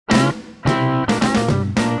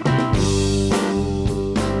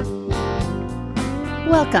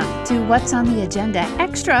Welcome to What's on the Agenda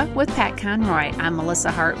Extra with Pat Conroy. I'm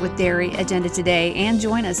Melissa Hart with Dairy Agenda Today, and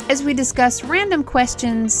join us as we discuss random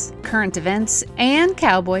questions, current events, and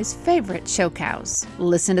Cowboys' favorite show cows.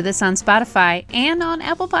 Listen to this on Spotify and on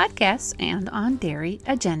Apple Podcasts and on Dairy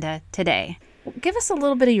Agenda Today. Give us a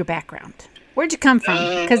little bit of your background. Where'd you come from?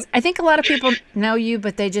 Because I think a lot of people know you,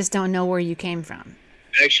 but they just don't know where you came from.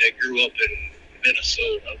 Actually, I grew up in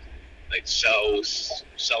Minnesota, like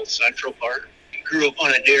south central part. Grew up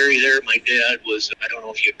on a dairy there. My dad was, I don't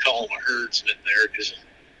know if you call him a herdsman there, because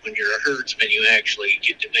when you're a herdsman, you actually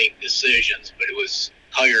get to make decisions, but it was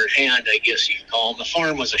hired hand, I guess you'd call him. The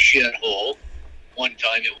farm was a shithole. One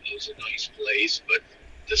time it was a nice place, but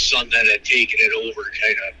the son that had taken it over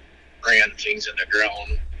kind of ran things in the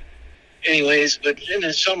ground. Anyways, but in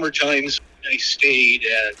the summer times, I stayed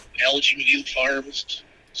at Elgin View Farms.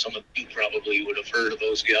 Some of you probably would have heard of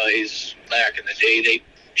those guys back in the day. They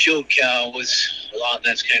showed cows a lot, and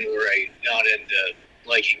that's kind of where I got into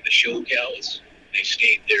liking the show cows. I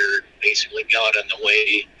stayed there, basically got in the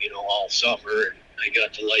way, all summer, and I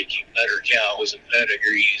got to liking better cows and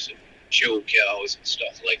pedigrees and show cows and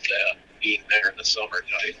stuff like that, being there in the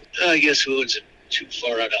summertime. I guess it wasn't too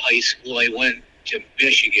far out of high school. I went to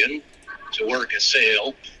Michigan to work a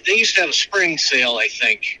sale. They used to have a spring sale, I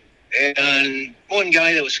think. And one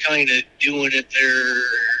guy that was kind of doing it there,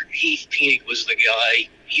 Heath Penick was the guy.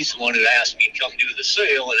 He's the one that asked me to come do the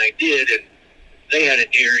sale, and I did. And they had a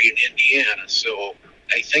dairy in Indiana, so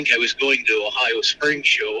I think I was going to Ohio Spring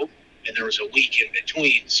Show, and there was a week in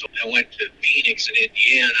between. So I went to Phoenix in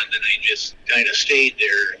Indiana, and then I just kind of stayed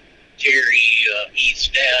there. Terry, Heath's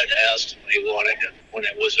dad, asked if I wanted to, when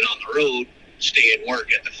I wasn't on the road, stay and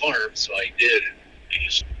work at the farm, so I did. I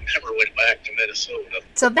just never went back to Minnesota.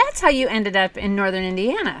 So that's how you ended up in northern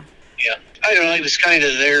Indiana. Yeah. I don't know, I was kind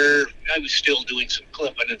of there. I was still doing some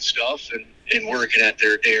clipping and stuff and working at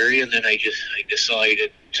their dairy, and then I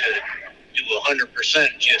decided to do 100%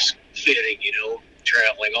 just fitting,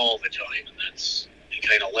 traveling all the time. And I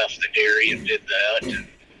kind of left the dairy and did that, and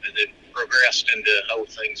then progressed into how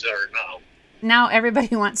things are now. Now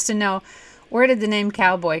everybody wants to know, where did the name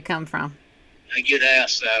Cowboy come from? I get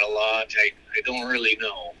asked that a lot. I don't really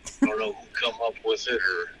know. I don't know who come up with it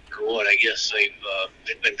or what. I guess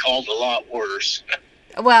they've been called a lot worse.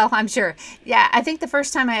 Well, I'm sure. Yeah, I think the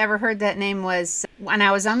first time I ever heard that name was when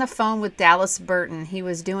I was on the phone with Dallas Burton. He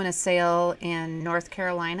was doing a sale in North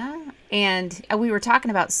Carolina, and we were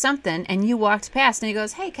talking about something, and you walked past, and he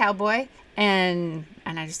goes, "Hey, Cowboy." And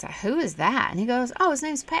I just thought, who is that? And he goes, "Oh, his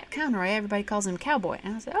name's Pat Conroy. Everybody calls him Cowboy."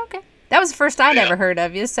 And I said, okay. That was the first I'd ever heard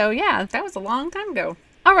of you, so yeah, that was a long time ago.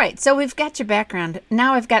 All right, so we've got your background.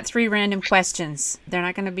 Now I've got 3 random questions. They're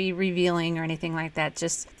not going to be revealing or anything like that,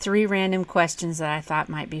 just 3 random questions that I thought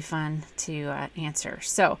might be fun to answer.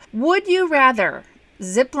 So, would you rather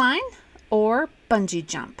zip line or bungee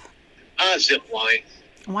jump? Zip line.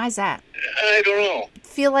 Why is that? I don't know.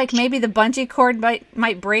 Feel like maybe the bungee cord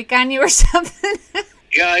might break on you or something?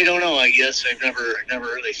 Yeah, I don't know. I guess I've never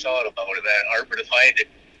really thought about it that hard, but if I had to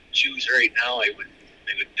choose right now, I would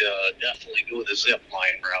definitely go the zip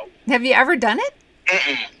line route. Have you ever done it?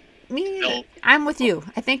 Mm-mm. Me neither. No. I'm with you.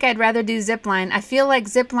 I think I'd rather do zip line. I feel like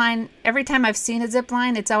zip line, every time I've seen a zip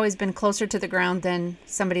line, it's always been closer to the ground than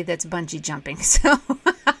somebody that's bungee jumping. So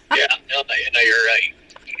Yeah, no, you're right.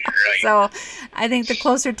 So I think the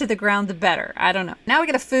closer to the ground, the better. I don't know. Now we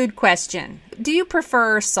got a food question. Do you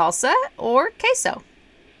prefer salsa or queso?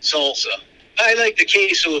 Salsa. I like the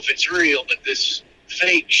queso if it's real, but this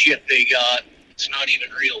fake shit they got, it's not even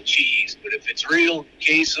real cheese. But if it's real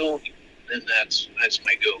queso, then that's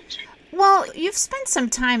my go-to. Well, you've spent some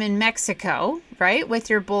time in Mexico, right, with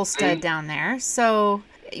your bull stud down there. So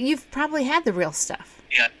you've probably had the real stuff.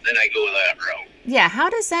 Yeah, then I go that route. Yeah, how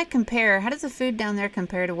does that compare? How does the food down there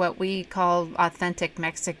compare to what we call authentic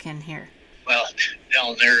Mexican here? Well,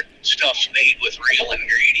 down there, stuff's made with real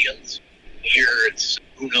ingredients. Here, it's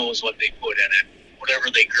who knows what they put in it. Whatever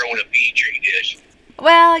they grow in a Petri dish.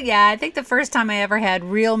 Well, yeah, I think the first time I ever had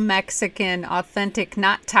real Mexican, authentic,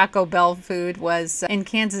 not Taco Bell food was in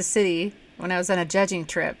Kansas City when I was on a judging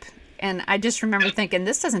trip. And I just remember thinking,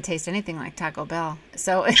 this doesn't taste anything like Taco Bell.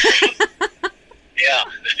 So... Yeah,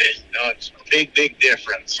 no, it's a big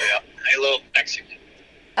difference. Yeah, I love Mexican.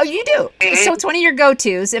 Oh, you do? Mm-hmm. So it's one of your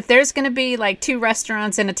go-tos. If there's going to be like 2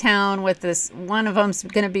 restaurants in a town with this, one of them's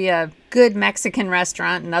going to be a good Mexican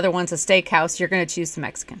restaurant, and the other one's a steakhouse, you're going to choose the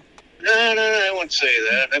Mexican. No, I wouldn't say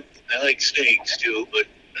that. I like steaks too, but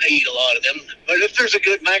I eat a lot of them. But if there's a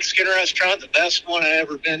good Mexican restaurant, the best one I've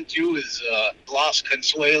ever been to is Los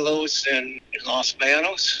Consuelos in Los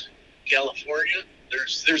Banos, California.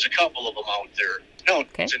 There's a couple of them out there. No,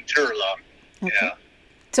 okay. It's in Turlock. Okay. Yeah.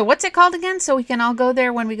 So what's it called again, so we can all go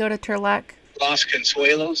there when we go to Turlock? Los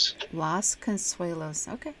Consuelos. Los Consuelos.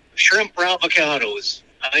 Okay. Shrimp avocados.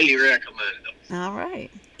 Highly recommend them. All right.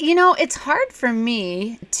 You know, it's hard for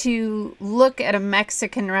me to look at a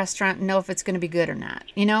Mexican restaurant and know if it's going to be good or not.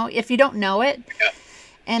 You know, if you don't know it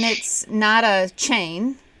and it's not a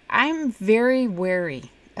chain, I'm very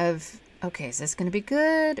wary of, okay, is this going to be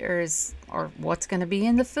good or what's going to be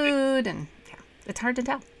in the food? And it's hard to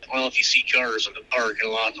tell. Well, if you see cars in the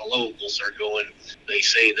parking lot and the locals are going, they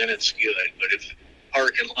say then it's good. But if the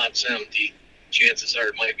parking lot's empty, chances are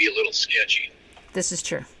it might be a little sketchy. This is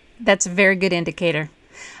true. That's a very good indicator.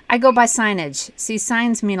 I go by signage. See,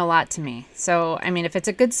 signs mean a lot to me. So, I mean, if it's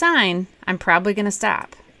a good sign, I'm probably going to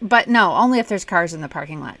stop. But no, only if there's cars in the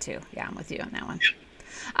parking lot too. Yeah, I'm with you on that one. Yeah.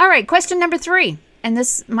 All right, question number 3. And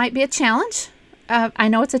this might be a challenge. I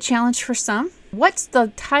know it's a challenge for some. What's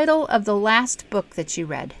the title of the last book that you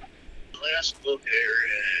read? The last book I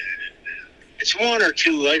read, it's one or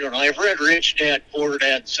two, I don't know. I've read Rich Dad, Poor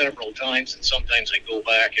Dad several times, and sometimes I go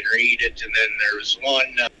back and read it. And then there was one,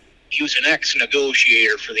 he was an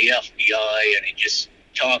ex-negotiator for the FBI, and he just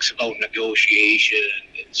talks about negotiation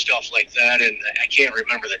and stuff like that. And I can't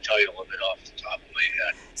remember the title of it off the top of my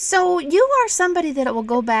head. So you are somebody that will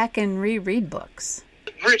go back and reread books.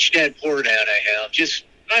 Rich Dad, Poor Dad I have.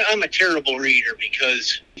 I'm a terrible reader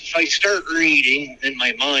because if I start reading, then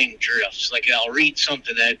my mind drifts. Like I'll read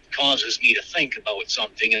something that causes me to think about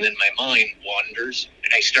something, and then my mind wanders,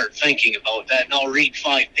 and I start thinking about that, and I'll read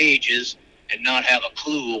 5 pages and not have a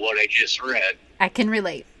clue what I just read. I can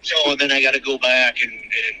relate. So then I got to go back and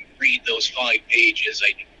read those 5 pages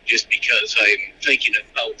just because I'm thinking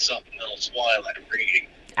about something else while I'm reading.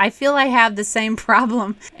 I feel I have the same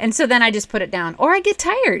problem, and so then I just put it down, or I get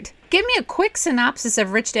tired. Give me a quick synopsis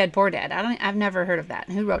of Rich Dad, Poor Dad. I've never heard of that.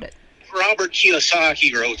 Who wrote it? Robert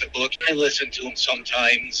Kiyosaki wrote the book. I listen to him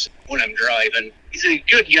sometimes when I'm driving. He's a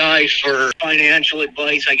good guy for financial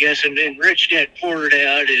advice, I guess. And then Rich Dad, Poor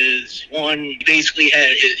Dad is one. He basically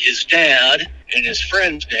had his dad and his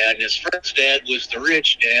friend's dad. And his friend's dad was the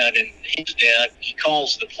rich dad, and his dad, he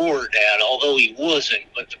calls the poor dad, although he wasn't.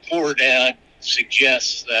 But the poor dad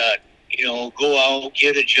suggests that, go out,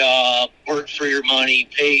 get a job, work for your money,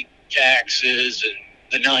 pay taxes, and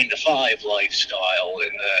the 9-to-5 lifestyle.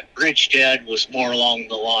 And the rich dad was more along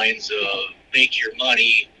the lines of make your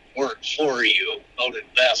money work for you, about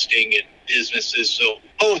investing in businesses. So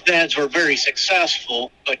both dads were very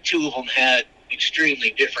successful, but two of them had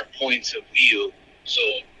extremely different points of view. So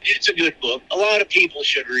it's a good book. A lot of people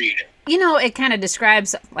should read it. It kind of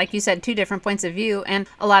describes, like you said, 2 different points of view, and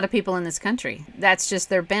a lot of people in this country. That's just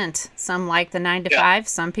their bent. Some like the 9-to-5.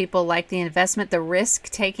 Some people like the investment, the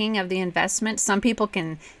risk-taking of the investment. Some people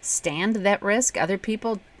can stand that risk. Other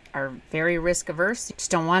people are very risk-averse,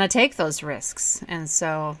 just don't want to take those risks. And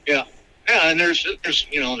so... Yeah, and there's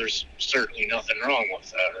certainly nothing wrong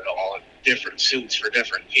with that at all. Different suits for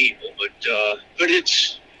different people, but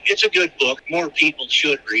it's a good book. More people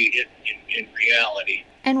should read it in reality.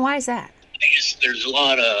 And why is that? I guess there's a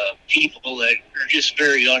lot of people that are just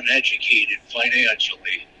very uneducated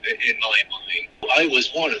financially, in my mind. I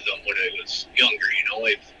was one of them when I was younger,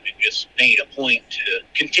 I just made a point to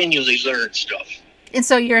continually learn stuff. And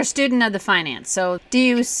so you're a student of the finance. So do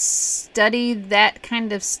you study that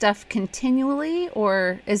kind of stuff continually,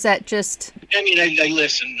 or is that just... I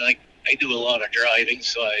listen. I do a lot of driving,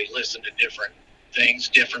 so I listen to different things,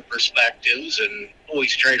 different perspectives, and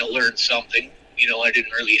always try to learn something. I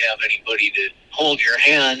didn't really have anybody to hold your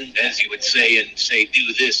hand, as you would say, and say,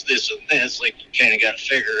 do this, this, and this. Like, you kind of got to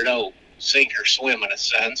figure it out, sink or swim in a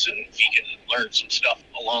sense, and if you can learn some stuff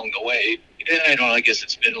along the way, I don't know, I guess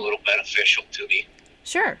it's been a little beneficial to me.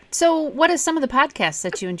 Sure. So what are some of the podcasts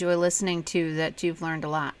that you enjoy listening to that you've learned a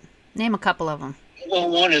lot? Name a couple of them. Well,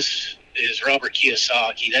 one is Robert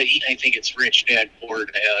Kiyosaki. I think it's Rich Dad, Poor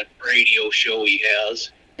Dad radio show he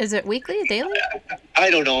has. Is it weekly or daily? I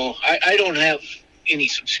don't know. I don't have any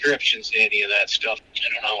subscriptions to any of that stuff. I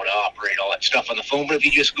don't know how to operate all that stuff on the phone, but if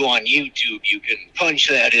you just go on YouTube, you can punch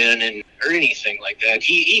that in or anything like that.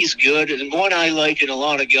 He's good, and one I like, and a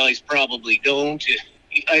lot of guys probably don't.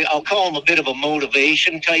 I'll call him a bit of a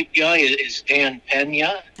motivation type guy, is Dan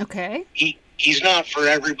Pena. Okay. He's not for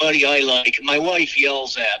everybody. I like him. My wife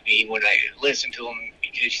yells at me when I listen to him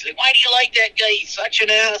because she's like, why do you like that guy? He's such an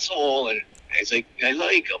asshole. And I was like, I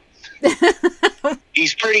like him.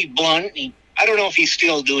 He's pretty blunt. I don't know if he's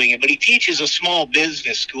still doing it, but he teaches a small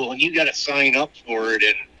business school, and you got to sign up for it.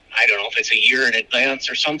 And I don't know if it's a year in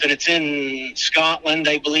advance or something. It's in Scotland,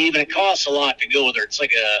 I believe, and it costs a lot to go there. It's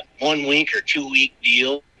like a 1 week or 2 week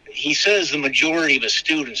deal. he says the majority of his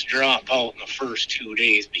students drop out in the first 2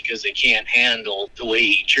 days because they can't handle the way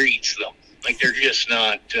he treats them. Like they're just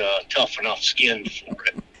not tough enough skin for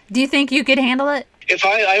it. Do you think you could handle it? If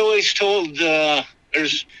I always told,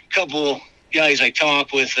 there's a couple guys I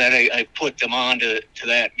talk with that I put them on to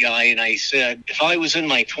that guy, and I said, if I was in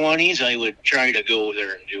my 20s, I would try to go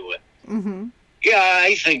there and do it. Mm-hmm. Yeah,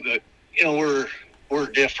 I think that, we're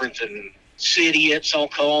different than idiots, I'll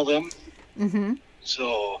call them. Mm-hmm.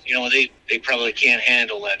 So, they probably can't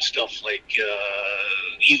handle that stuff like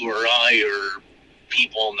you or I or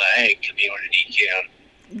people in the ag community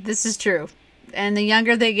can. This is true. And the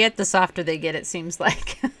younger they get, the softer they get, it seems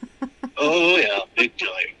like. Oh, yeah, big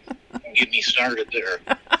time. Get me started there.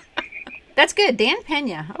 That's good. Dan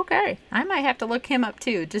Pena. Okay. I might have to look him up,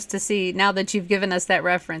 too, just to see, now that you've given us that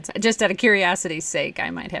reference. Just out of curiosity's sake, I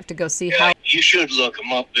might have to go see how... You should look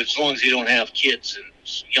him up, as long as you don't have kids and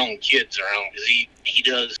young kids around, because he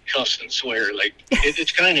does cuss and swear. Like,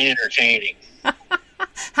 it's kind of entertaining.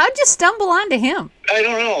 How'd you stumble onto him? I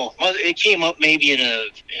don't know. Well, it came up maybe in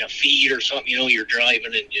a feed or something. You're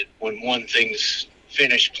driving, and when one thing's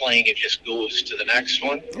finished playing, it just goes to the next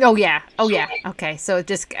one. Oh, yeah. Okay, so it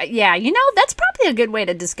just, that's probably a good way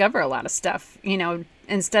to discover a lot of stuff,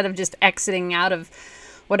 instead of just exiting out of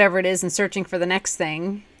whatever it is and searching for the next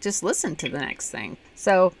thing, just listen to the next thing.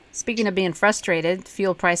 So, speaking of being frustrated,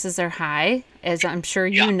 fuel prices are high, as I'm sure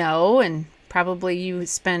you know, and probably you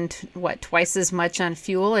spend, twice as much on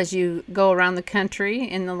fuel as you go around the country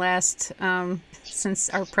in the last, since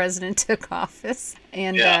our president took office.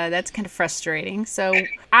 And that's kind of frustrating. So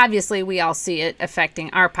obviously we all see it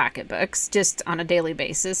affecting our pocketbooks just on a daily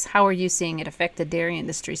basis. How are you seeing it affect the dairy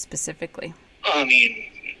industry specifically? I mean,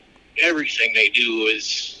 everything they do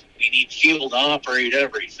is, we need fuel to operate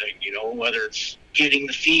everything, whether it's getting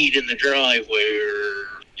the feed in the driveway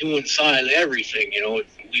or doing everything,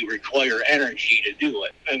 we require energy to do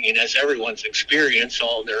it. I mean, as everyone's experienced,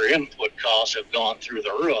 all their input costs have gone through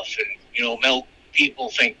the roof. And, milk, people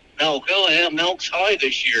think, milk's high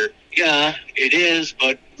this year. Yeah, it is,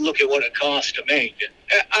 but look at what it costs to make it.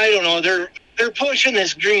 I don't know, they're pushing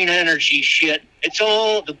this green energy shit. It's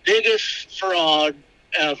all the biggest fraud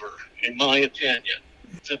ever, in my opinion.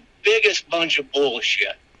 It's the biggest bunch of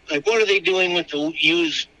bullshit. Like, what are they doing with the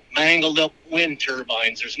used, mangled up wind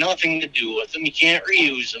turbines? There's nothing to do with them. You can't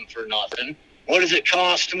reuse them for nothing. What does it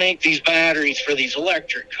cost to make these batteries for these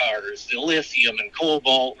electric cars, the lithium and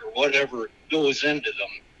cobalt or whatever goes into them?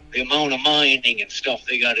 The amount of mining and stuff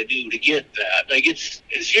they got to do to get that. Like, it's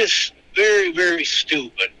just very, very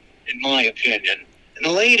stupid, in my opinion. In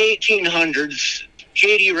the late 1800s,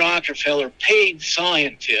 J.D. Rockefeller paid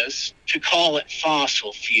scientists to call it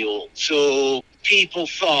fossil fuel. So people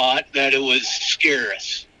thought that it was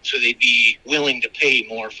scarce. So they'd be willing to pay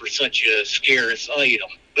more for such a scarce item.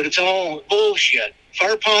 But it's all bullshit. If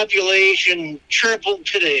our population tripled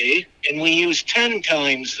today and we used 10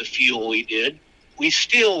 times the fuel we did, we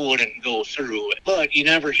still wouldn't go through it. But you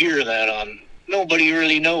never hear that nobody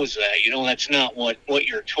really knows that. That's not what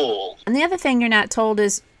you're told. And the other thing you're not told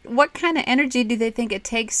is, what kind of energy do they think it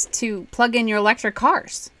takes to plug in your electric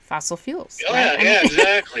cars? Fossil fuels. Right? Yeah,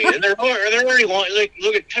 exactly. And they're already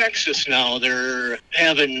look at Texas now. They're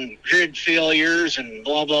having grid failures and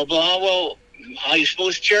blah, blah, blah. Well, how are you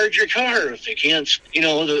supposed to charge your car if they can't,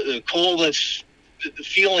 the coal that's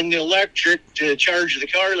fueling the electric to charge the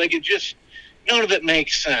car? Like, none of it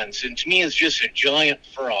makes sense. And to me, it's just a giant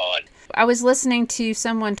fraud. I was listening to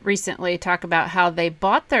someone recently talk about how they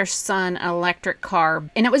bought their son an electric car,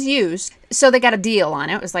 and it was used, so they got a deal on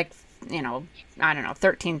it. It was like, I don't know,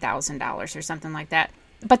 $13,000 or something like that.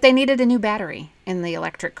 But they needed a new battery in the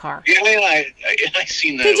electric car. Yeah, I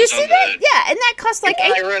seen that. Did you see that? Yeah, and that cost like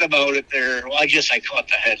I read about it there. Well, I caught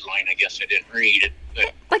the headline. I guess I didn't read it.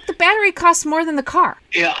 But... Like, the battery costs more than the car.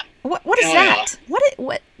 Yeah. What is that? Yeah.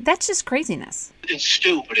 What? That's just craziness. It's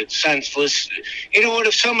stupid. It's senseless. You know what?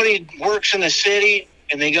 If somebody works in the city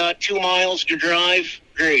and they got 2 miles to drive,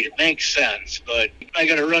 great. It makes sense. But I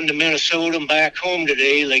got to run to Minnesota and back home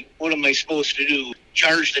today. Like, what am I supposed to do?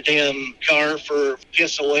 Charge the damn car for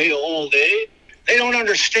piss away all day? They don't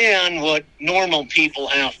understand what normal people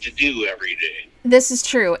have to do every day. This is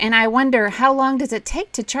true, and I wonder, how long does it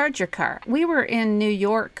take to charge your car? We were in New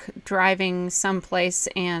York driving someplace,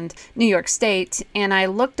 and New York State, and I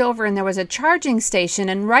looked over and there was a charging station,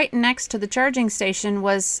 and right next to the charging station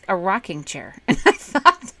was a rocking chair. And I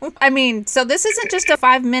thought, so this isn't just a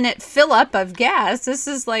 5-minute fill up of gas. This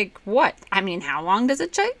is like, what? How long does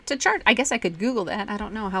it take to charge? I guess I could Google that. I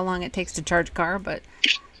don't know how long it takes to charge a car, but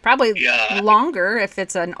probably longer if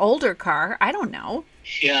it's an older car. I don't know.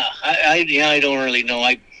 Yeah, I don't really know.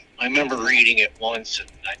 I I remember reading it once, and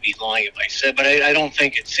I'd be lying if I said, but I don't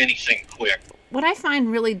think it's anything quick. What I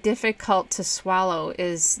find really difficult to swallow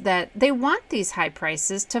is that they want these high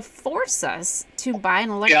prices to force us to buy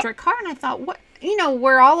an electric car. And I thought, what,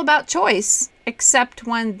 we're all about choice, except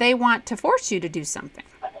when they want to force you to do something.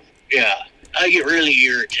 Yeah, I get really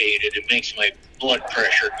irritated. It makes my blood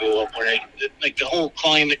pressure go up when like the whole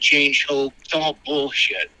climate change hope. It's all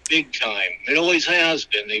bullshit, big time. It always has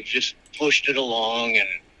been. They've just pushed it along, and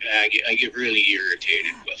I get really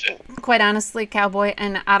irritated with it. Quite honestly, Cowboy,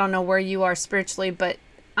 and I don't know where you are spiritually, but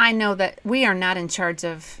I know that we are not in charge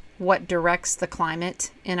of what directs the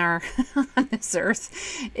climate in our on this earth.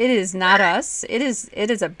 It is not us. It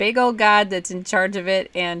is a big old God that's in charge of it,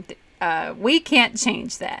 and we can't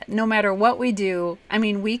change that. No matter what we do. I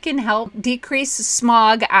mean, we can help decrease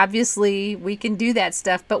smog. Obviously, we can do that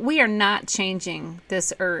stuff, but we are not changing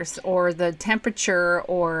this earth or the temperature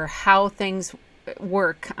or how things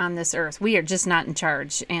work on this earth. We are just not in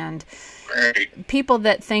charge, and people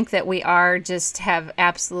that think that we are just have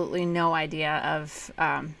absolutely no idea of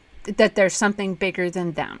that there's something bigger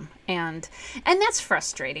than them, and that's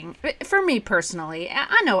frustrating for me personally.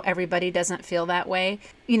 I know everybody doesn't feel that way.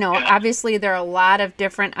 Obviously there are a lot of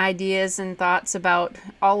different ideas and thoughts about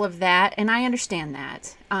all of that, and I understand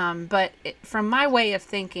that, but from my way of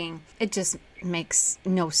thinking, it just makes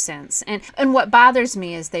no sense. And what bothers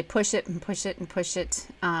me is they push it and push it and push it,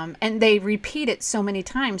 and they repeat it so many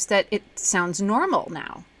times that it sounds normal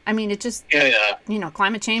now. I mean, it just,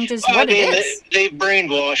 climate change is what it is. They've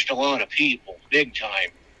brainwashed a lot of people, big time.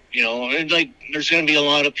 And like, there's going to be a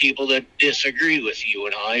lot of people that disagree with you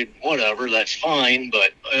and I, whatever, that's fine.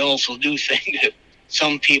 But I also do think that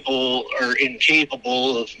some people are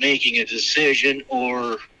incapable of making a decision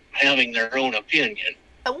or having their own opinion.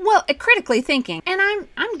 Well, critically thinking, and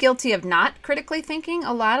I'm guilty of not critically thinking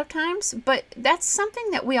a lot of times, but that's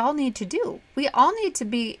something that we all need to do. We all need to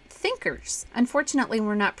be thinkers. Unfortunately,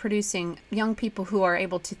 we're not producing young people who are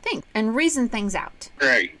able to think and reason things out.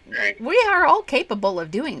 Right. We are all capable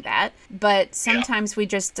of doing that, but sometimes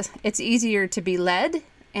it's easier to be led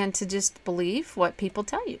and to just believe what people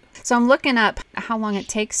tell you. So I'm looking up how long it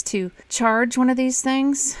takes to charge one of these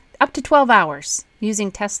things. Up to 12 hours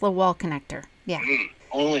using Tesla wall connector. Yeah.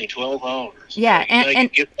 Only 12 hours. Yeah.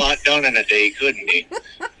 And get a lot done in a day, couldn't he?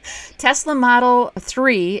 Tesla Model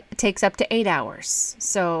 3 takes up to 8 hours.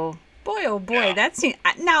 So, boy, oh boy, that's...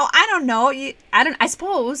 Now, I don't know. I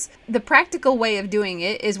suppose the practical way of doing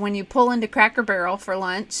it is when you pull into Cracker Barrel for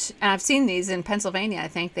lunch, and I've seen these in Pennsylvania. I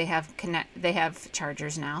think they have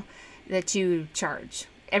chargers now that you charge.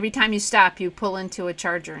 Every time you stop, you pull into a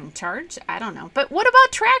charger and charge. I don't know. But what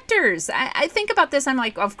about tractors? I think about this. I'm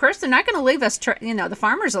like, of course, they're not going to leave us, the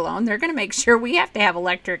farmers alone. They're going to make sure we have to have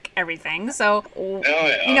electric everything. So,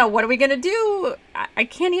 what are we going to do? I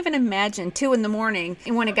can't even imagine 2 a.m.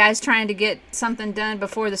 when a guy's trying to get something done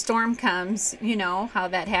before the storm comes, how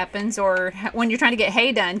that happens. Or when you're trying to get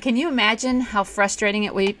hay done. Can you imagine how frustrating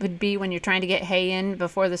it would be when you're trying to get hay in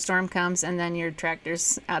before the storm comes and then your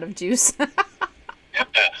tractor's out of juice?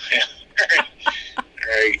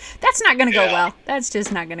 Right. That's not going to go well. That's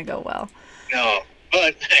just not going to go well. No,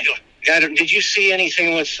 but did you see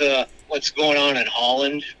anything with what's going on in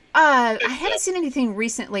Holland? I haven't seen anything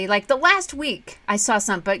recently. Like the last week, I saw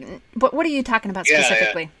some. But what are you talking about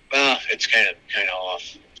specifically? Well, it's kind of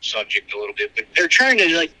off subject a little bit, but they're trying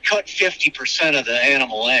to cut 50% of the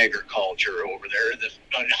animal agriculture over there.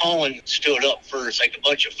 Holland stood up first, like a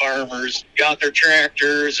bunch of farmers got their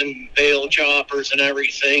tractors and bale choppers and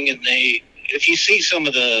everything, and if you see some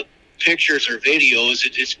of the pictures or videos,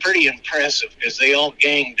 it's pretty impressive because they all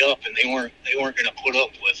ganged up and they weren't going to put up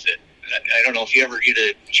with it. I don't know if you ever get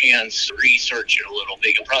a chance to research it a little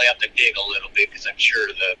bit. You'll probably have to dig a little bit because I'm sure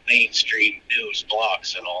the mainstream news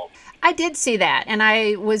blocks it all. I did see that, and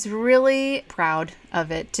I was really proud of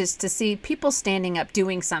it, just to see people standing up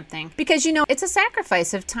doing something. Because, it's a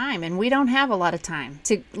sacrifice of time, and we don't have a lot of time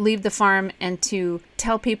to leave the farm and to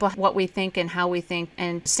tell people what we think and how we think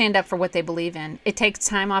and stand up for what they believe in. It takes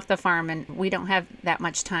time off the farm, and we don't have that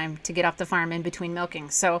much time to get off the farm in between milking.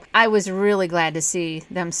 So I was really glad to see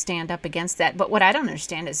them stand up against that. But what I don't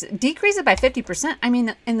understand is decrease it by 50%. I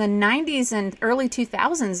mean, in the 90s and early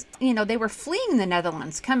 2000s, they were fleeing the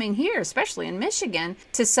Netherlands, coming here, especially in Michigan,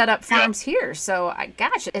 to set up farms here. So,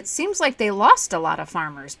 gosh, it seems like they lost a lot of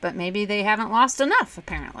farmers, but maybe they haven't lost enough,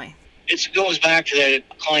 apparently. It goes back to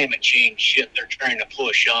that climate change shit they're trying to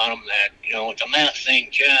push on them, that, the methane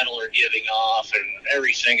cattle are giving off and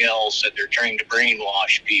everything else that they're trying to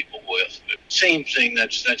brainwash people with. But same thing,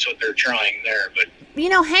 that's what they're trying there. But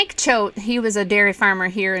Hank Choate, he was a dairy farmer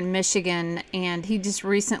here in Michigan, and he just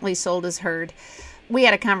recently sold his herd. we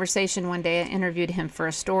had a conversation one day. I interviewed him for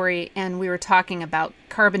a story, and we were talking about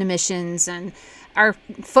carbon emissions and our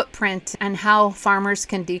footprint and how farmers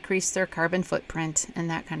can decrease their carbon footprint and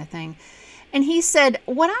that kind of thing. And he said,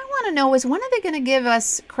 what I want to know is, when are they going to give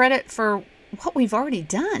us credit for what we've already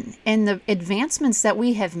done and the advancements that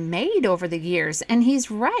we have made over the years? And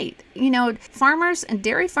he's right. Farmers and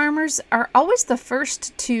dairy farmers are always the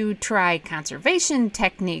first to try conservation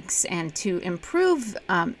techniques and to improve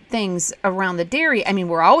things around the dairy. I mean,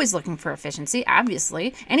 we're always looking for efficiency,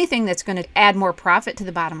 obviously. Anything that's going to add more profit to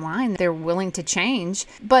the bottom line, they're willing to change.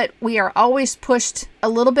 But we are always pushed a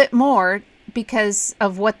little bit more because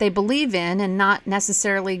of what they believe in, and not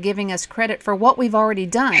necessarily giving us credit for what we've already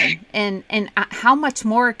done. And how much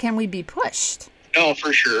more can we be pushed? No,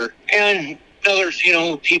 for sure. And others,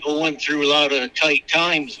 people went through a lot of tight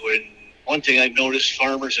times when one thing I've noticed,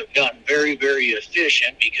 farmers have gotten very, very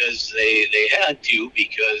efficient because they had to,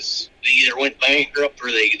 because they either went bankrupt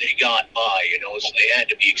or they got by, so they had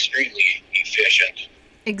to be extremely efficient.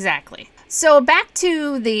 Exactly. So back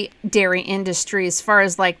to the dairy industry, as far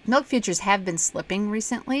as milk futures have been slipping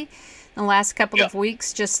recently, in the last couple of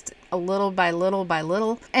weeks, just a little by little by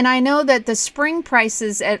little. And I know that the spring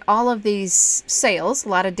prices at all of these sales, a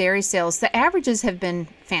lot of dairy sales, the averages have been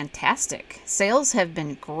fantastic. Sales have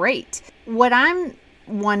been great. What I'm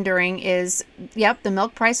wondering is, the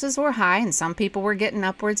milk prices were high, and some people were getting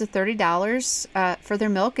upwards of $30 for their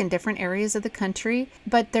milk in different areas of the country,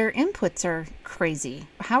 but their inputs are crazy.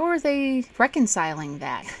 How are they reconciling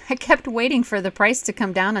that? I kept waiting for the price to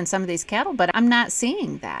come down on some of these cattle, but I'm not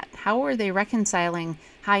seeing that. How are they reconciling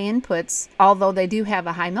high inputs, although they do have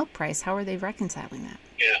a high milk price? How are they reconciling that?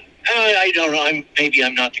 Yeah, I don't know.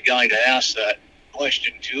 I'm not the guy to ask that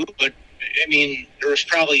question to, but I mean, there was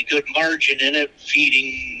probably good margin in it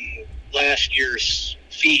feeding last year's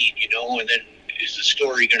feed, and then is the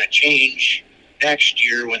story going to change next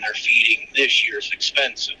year when they're feeding this year's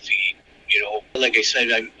expensive feed? Like I said,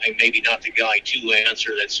 I'm maybe not the guy to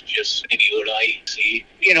answer. That's just maybe what I see.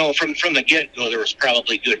 From the get-go, there was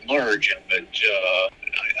probably good margin, but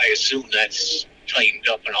I assume that's tightened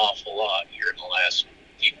up an awful lot here in the last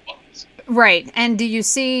few months. Right. And do you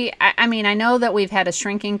see, I mean, I know that we've had a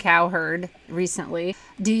shrinking cow herd recently.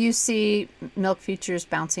 Do you see milk futures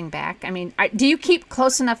bouncing back? I mean, do you keep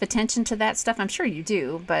close enough attention to that stuff? I'm sure you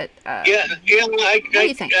do, but... What do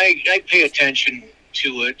you think? I pay attention to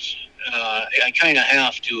it. I kind of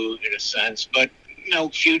have to, in a sense, but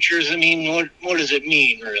milk futures, I mean, what does it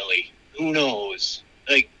mean, really? Who knows?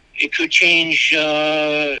 It could change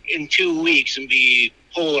in 2 weeks and be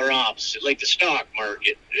polar opposite, like the stock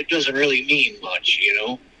market. It doesn't really mean much,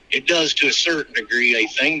 It does to a certain degree, I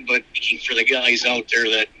think, but for the guys out there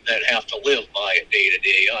that have to live by it day to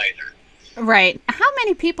day either. Right. How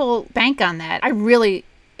many people bank on that? I really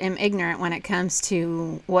am ignorant when it comes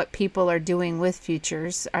to what people are doing with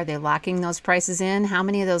futures. Are they locking those prices in? How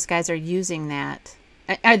many of those guys are using that?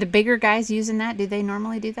 Are the bigger guys using that? Do they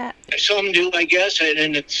normally do that? Some do, I guess,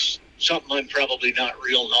 and it's something I'm probably not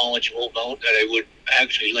real knowledgeable about, that I would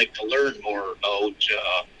actually like to learn more about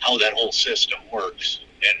how that whole system works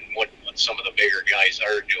and what some of the bigger guys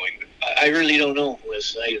are doing. But I really don't know,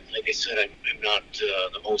 Liz. Like I said, I'm not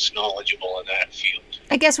the most knowledgeable in that field.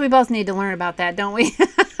 I guess we both need to learn about that, don't we?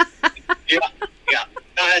 Yeah.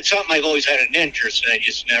 It's something I've always had an interest in. I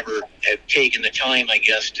just never have taken the time, I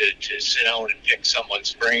guess, to sit down and pick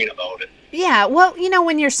someone's brain about it. Yeah, well,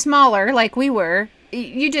 when you're smaller, like we were,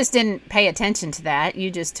 you just didn't pay attention to that.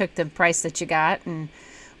 You just took the price that you got and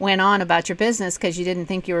went on about your business because you didn't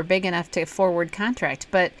think you were big enough to forward contract.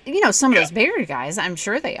 But, some of those bigger guys, I'm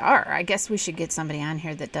sure they are. I guess we should get somebody on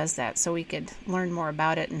here that does that so we could learn more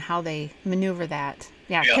about it and how they maneuver that.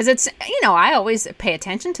 Yeah, because it's, I always pay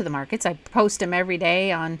attention to the markets. I post them every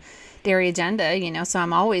day on Dairy Agenda, so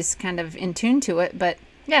I'm always kind of in tune to it. But,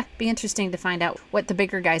 yeah, be interesting to find out what the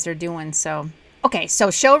bigger guys are doing. So, okay,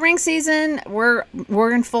 so show ring season, we're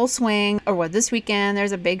in full swing. This weekend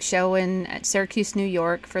there's a big show in Syracuse, New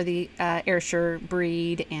York for the Ayrshire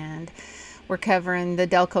breed, and we're covering the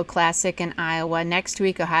Delco Classic in Iowa. Next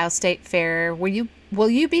week, Ohio State Fair. Will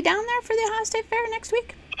you be down there for the Ohio State Fair next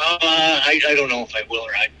week? I don't know if I will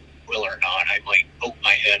or not. I might poke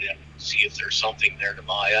my head and see if there's something there to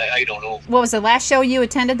buy. I don't know. What was the last show you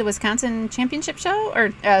attended, the Wisconsin Championship show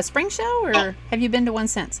or Spring Show, or have you been to one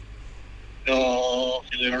since? No,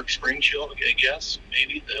 New York Spring Show, I guess.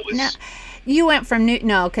 Maybe that was... No, you went from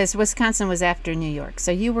because Wisconsin was after New York.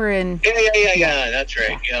 So you were in... Yeah, that's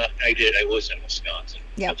right. Yeah, I did. I was in Wisconsin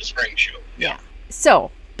at the Spring Show. Yeah. So,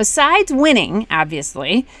 besides winning,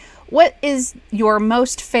 obviously, What is your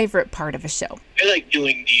most favorite part of a show? I like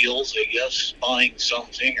doing deals, I guess, buying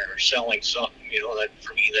something or selling something, that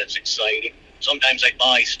for me that's exciting. Sometimes I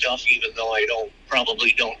buy stuff even though I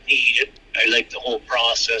probably don't need it. I like the whole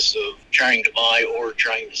process of trying to buy or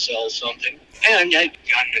trying to sell something. And I've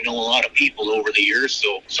gotten to know a lot of people over the years,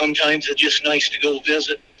 so sometimes it's just nice to go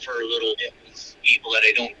visit for a little bit with people that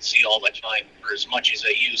I don't see all the time or as much as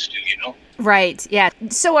I used to, Right, yeah.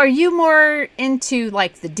 So are you more into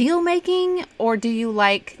like the deal making, or do you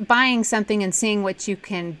like buying something and seeing what you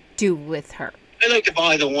can do with her? I like to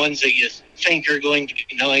buy the ones that you think are going to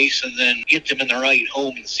be nice and then get them in the right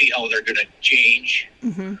home and see how they're going to change.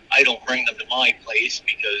 Mm-hmm. I don't bring them to my place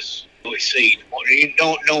because I always say, you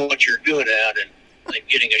don't know what you're good at, and like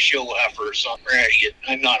getting a show offer or something ready,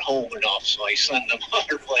 I'm not home enough, so I send them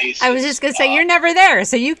other places. I was just going to say, you're never there,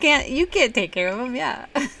 so you can't take care of them, yeah.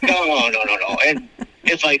 No. And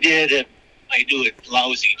if I did, I do a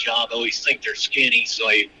lousy job. I always think they're skinny, so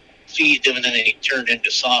I feed them and then they turn into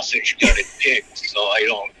sausage gutted pigs, so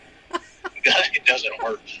it doesn't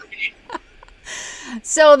work for me.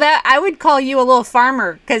 So that I would call you a little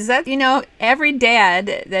farmer, because that, every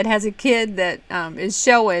dad that has a kid that is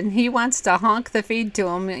showing, he wants to honk the feed to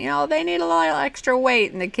them. They need a little extra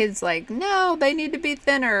weight, and the kid's like, no, they need to be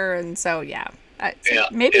thinner. And so,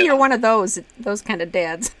 maybe you're one of those kind of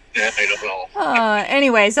dads. Yeah, I don't know.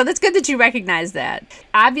 Anyway, so that's good that you recognize that.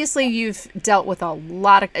 Obviously, you've dealt with a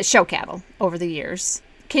lot of show cattle over the years.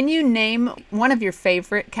 Can you name one of your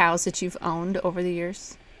favorite cows that you've owned over the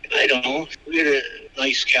years? I don't know. We had a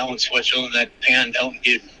nice cow in Switzerland that panned out and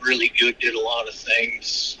did really good, did a lot of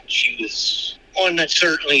things. She was one that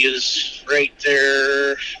certainly is right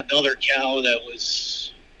there. Another cow that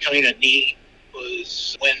was kind of neat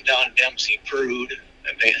was Wendon Dempsey Prude.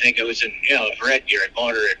 I think I was in Red Deer. I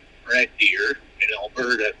bought her at Red Deer in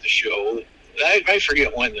Alberta at the show. I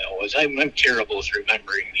forget when that was. I'm terrible with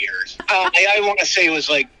remembering years. I want to say it was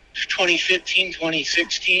like 2015,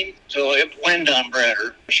 2016. So it went on bred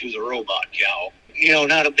her. She was a robot cow.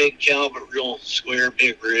 Not a big cow, but real square,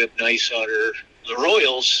 big rib, nice udder. The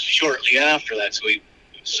Royals shortly after that, so we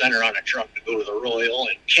sent her on a truck to go to the Royal.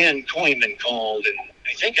 And Ken Koyman called, and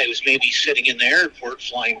I think I was maybe sitting in the airport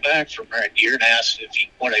flying back from Red Deer and asked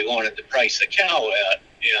what I wanted to price the cow at.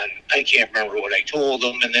 And I can't remember what I told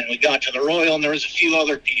them. And then we got to the Royal, and there was a few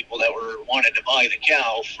other people that wanted to buy the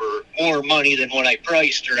cow for more money than what I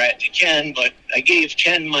priced her at to Ken. But I gave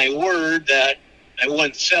Ken my word that I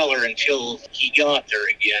wouldn't sell her until he got there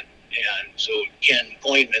again. And so Ken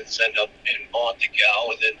Koyman sent up and bought the cow.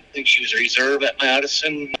 And then I think she was a reserve at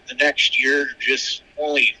Madison the next year, just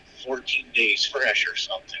only 14 days fresh or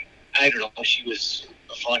something. I don't know. She was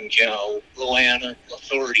a fun cow.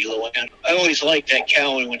 Authority Loanna. I always liked that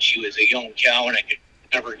cow when she was a young cow, and I could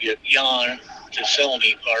never get Jan to sell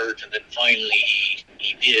me part. And then finally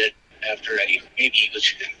he did after maybe he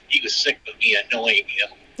was sick of me annoying him.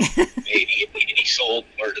 Maybe he sold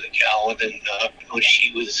part of the cow, and then when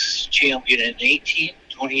she was champion in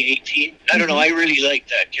 2018. I don't know. I really liked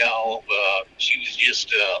that cow. She was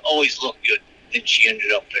just always looked good. Then she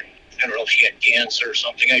ended up I don't know if she had cancer or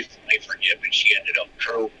something. I forget, but she ended up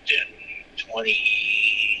croaked in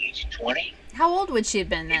 2020. How old would she have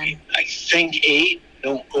been then? I think 8.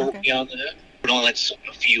 Don't quote me on that. But that's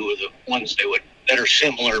a few of the ones that are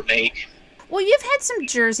similar make. Well, you've had some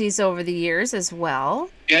jerseys over the years as well.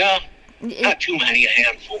 Yeah, not too many, a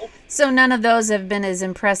handful. So none of those have been as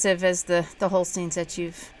impressive as the Holsteins that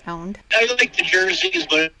you've owned? I like the jerseys,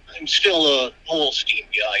 but I'm still a Holstein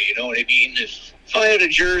guy, you know what I mean? If I had a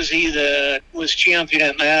jersey that was champion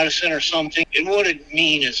at Madison or something, it wouldn't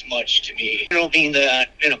mean as much to me. I don't mean that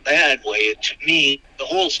in a bad way. To me, the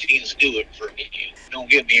Holsteins do it for me. Don't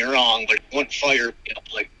get me wrong, but it wouldn't fire me up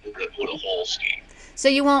like it would a Holstein. So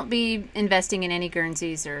you won't be investing in any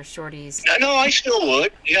Guernseys or Shorties? No, I still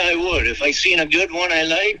would. Yeah, I would. If I seen a good one I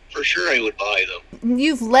like, for sure I would buy them.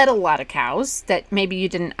 You've led a lot of cows that maybe you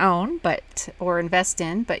didn't own or invest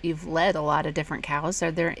in, but you've led a lot of different cows. Are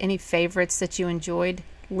there any favorites that you enjoyed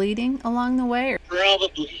leading along the way?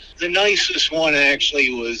 Probably. The nicest one actually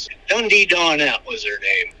was Dundee Dawnette was her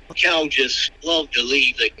name. The cow just loved to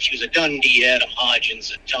lead. She was a Dundee Adam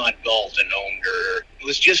Hodgins, and Todd Galton owned her. It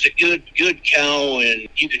was just a good cow, and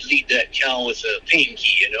you could lead that cow with a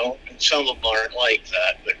pinky, you know. And some of them aren't like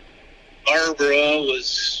that, but Barbara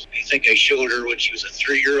was, I think I showed her when she was a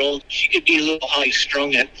 3-year-old. She could be a little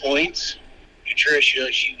high-strung at points.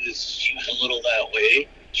 Patricia, she was a little that way.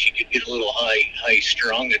 She could get a little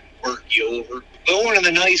high-strung and work you over. But one of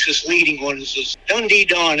the nicest leading ones is Dundee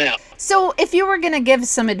Donnell. So if you were going to give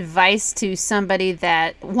some advice to somebody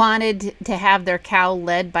that wanted to have their cow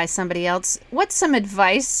led by somebody else, what's some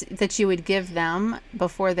advice that you would give them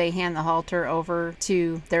before they hand the halter over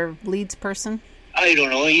to their leads person? I don't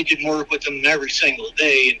know. You can work with them every single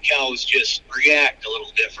day, and cows just react a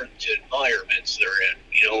little different to environments they're in.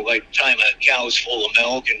 You know, by the time a cow's full of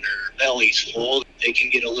milk and their belly's full, they can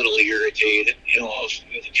get a little irritated. You know, if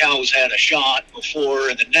the cow's had a shot before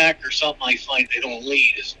in the neck or something, I find they don't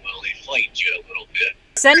lead as well. They fight you a little bit.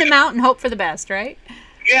 Send them out and hope for the best, right?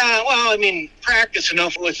 Yeah, well, I mean, practice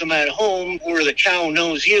enough with them at home where the cow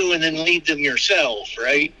knows you and then lead them yourself,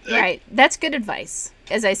 right? Right. That's good advice.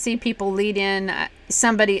 As I see people lead in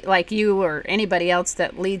somebody like you or anybody else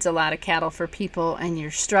that leads a lot of cattle for people, and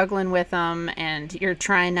you're struggling with them and you're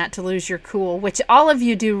trying not to lose your cool, which all of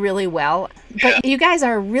you do really well. But you guys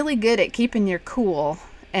are really good at keeping your cool.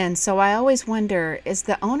 And so I always wonder, is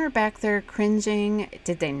the owner back there cringing?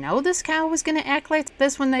 Did they know this cow was going to act like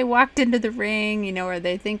this when they walked into the ring? You know, are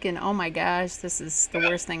they thinking, oh my gosh, this is the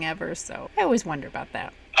worst thing ever? So I always wonder about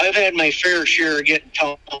that. I've had my fair share of getting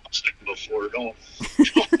tossed before, don't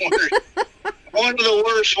worry. One of the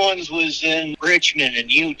worst ones was in Richmond in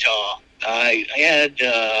Utah. I had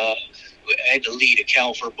to lead a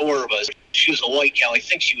cow for Borba. She was a white cow. I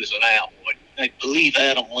think she was an Atwood. I believe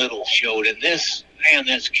Adam Little showed in this. Man,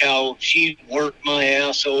 this cow, she worked my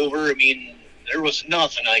ass over. I mean, there was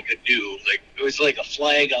nothing I could do. Like, it was like a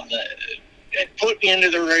flag on the... It put me into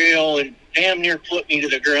the rail and damn near put me to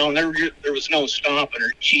the ground. There was no stopping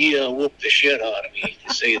her. She whooped the shit out of me,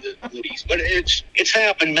 to say the least. But it's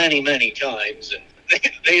happened many, many times, and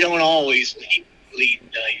they don't always lead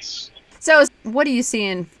nice. So what are you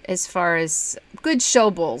seeing as far as good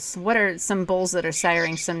show bulls? What are some bulls that are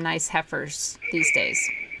siring some nice heifers these days?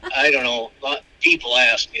 I don't know. People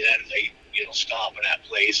ask me that, and they stopping at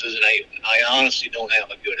places, and I honestly don't have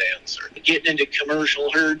a good answer. Getting into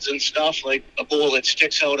commercial herds and stuff, like a bull that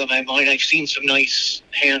sticks out of my mind, I've seen some nice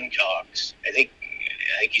Hancocks. I think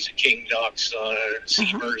he's a King Doc son.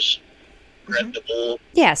 Seamers bred the bull.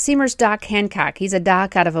 Yeah, Seamers Doc Hancock. He's a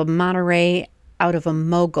doc out of a Monterey, out of a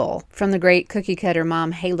Mogul, from the great cookie cutter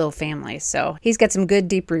mom Halo family. So he's got some good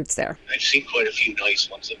deep roots there. I've seen quite a few nice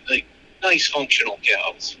ones, nice functional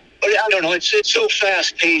cows. But I don't know, it's so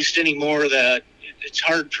fast-paced anymore that it's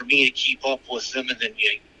hard for me to keep up with them, and then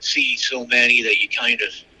you see so many that you kind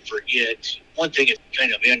of forget. One thing that's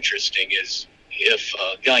kind of interesting is if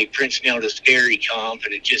a guy prints me out his dairy comp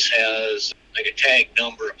and it just has like a tag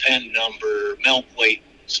number, a pen number, milk weight,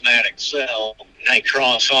 somatic cell, and I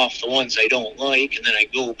cross off the ones I don't like, and then I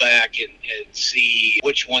go back and see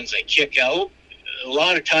which ones I kick out. A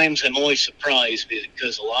lot of times I'm always surprised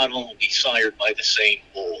because a lot of them will be sired by the same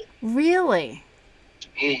bull. Really?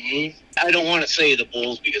 Mm-hmm. I don't want to say the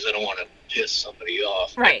bulls because I don't want to piss somebody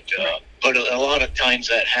off. Right. But a lot of times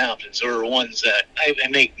that happens. There are ones that I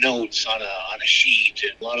make notes on a sheet,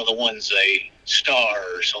 and a lot of the ones I star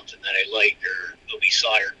or something that I like they'll be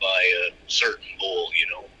sired by a certain bull,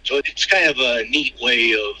 So it's kind of a neat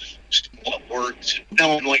way of what works,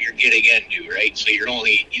 knowing what you're getting into, right? So you're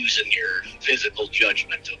only using your physical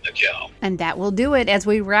judgment of the cow. And that will do it as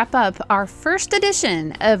we wrap up our first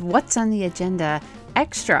edition of What's on the Agenda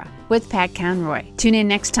Extra with Pat Conroy. Tune in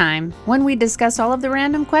next time when we discuss all of the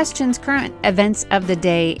random questions, current events of the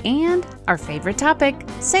day, and our favorite topic,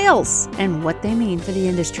 sales, and what they mean for the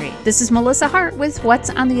industry. This is Melissa Hart with What's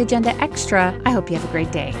on the Agenda Extra. I hope you have a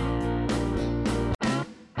great day.